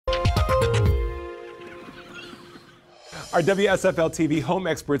Our WSFL TV home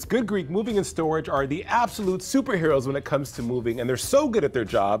experts, Good Greek Moving and Storage, are the absolute superheroes when it comes to moving, and they're so good at their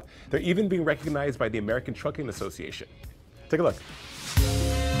job, they're even being recognized by the American Trucking Association. Take a look.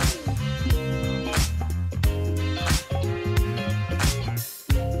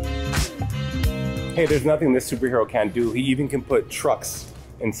 Hey, there's nothing this superhero can't do. He even can put trucks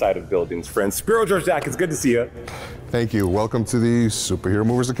inside of buildings. Friends, Spiro Georgiak, it's good to see you. Thank you. Welcome to the Superhero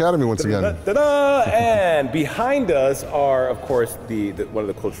Movers Academy once again. And behind us are, of course, one of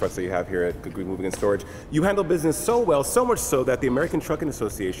the cool trucks that you have here at Good Greek Moving and Storage. You handle business so well, so much so that the American Trucking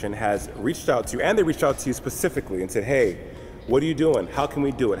Association has reached out to you, and they reached out to you specifically and said, hey, what are you doing? How can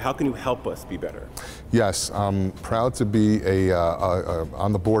we do it? How can you help us be better? Yes, I'm proud to be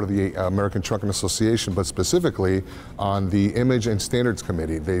on the board of the American Trucking Association, but specifically on the Image and Standards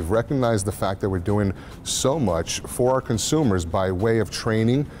Committee. They've recognized the fact that we're doing so much for our consumers by way of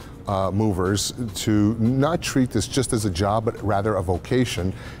training movers to not treat this just as a job, but rather a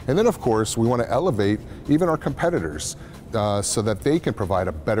vocation. And then, of course, we want to elevate even our competitors so that they can provide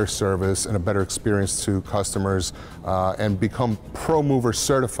a better service and a better experience to customers and become ProMover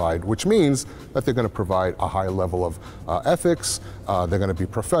certified, which means that they're going to provide a high level of ethics, they're going to be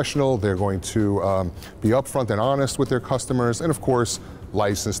professional, they're going to be upfront and honest with their customers, and of course,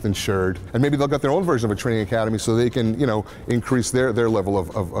 licensed, insured, and maybe they'll get their own version of a training academy so they can, increase their level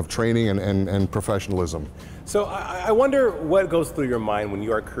of training and professionalism. So I wonder what goes through your mind when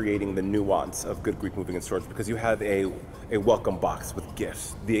you are creating the nuance of Good Greek Moving and Storage, because you have a welcome box with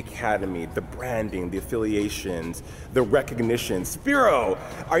gifts, the academy, the branding, the affiliations, the recognition. Spiro,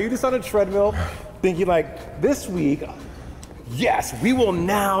 are you just on a treadmill thinking like, this week, yes, we will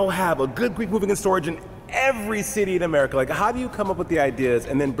now have a Good Greek Moving and Storage in every city in America? Like, how do you come up with the ideas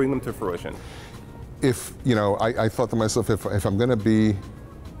and then bring them to fruition? If, I thought to myself, if I'm going to be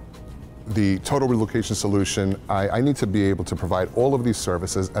the total relocation solution, I need to be able to provide all of these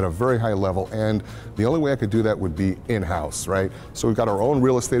services at a very high level, and the only way I could do that would be in-house, right? So we've got our own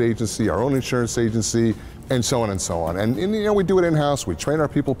real estate agency, our own insurance agency, and so on and so on. And we do it in-house, we train our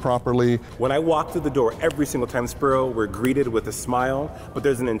people properly. When I walk through the door every single time, Spiro, we're greeted with a smile, but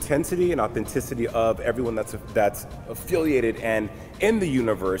there's an intensity and authenticity of everyone that's affiliated and in the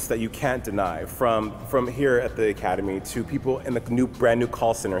universe that you can't deny, from here at the Academy to people in the brand new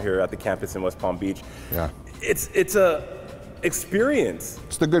call center here at the campus in West Palm Beach. Yeah. It's a experience.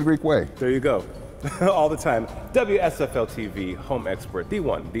 It's the Good Greek way. There you go. All the time. WSFL TV home expert, the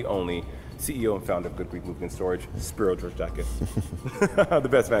one, the only, CEO and founder of Good Greek Moving and Storage, Spiro Georgiak. The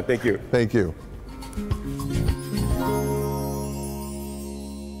best, man. Thank you. Thank you.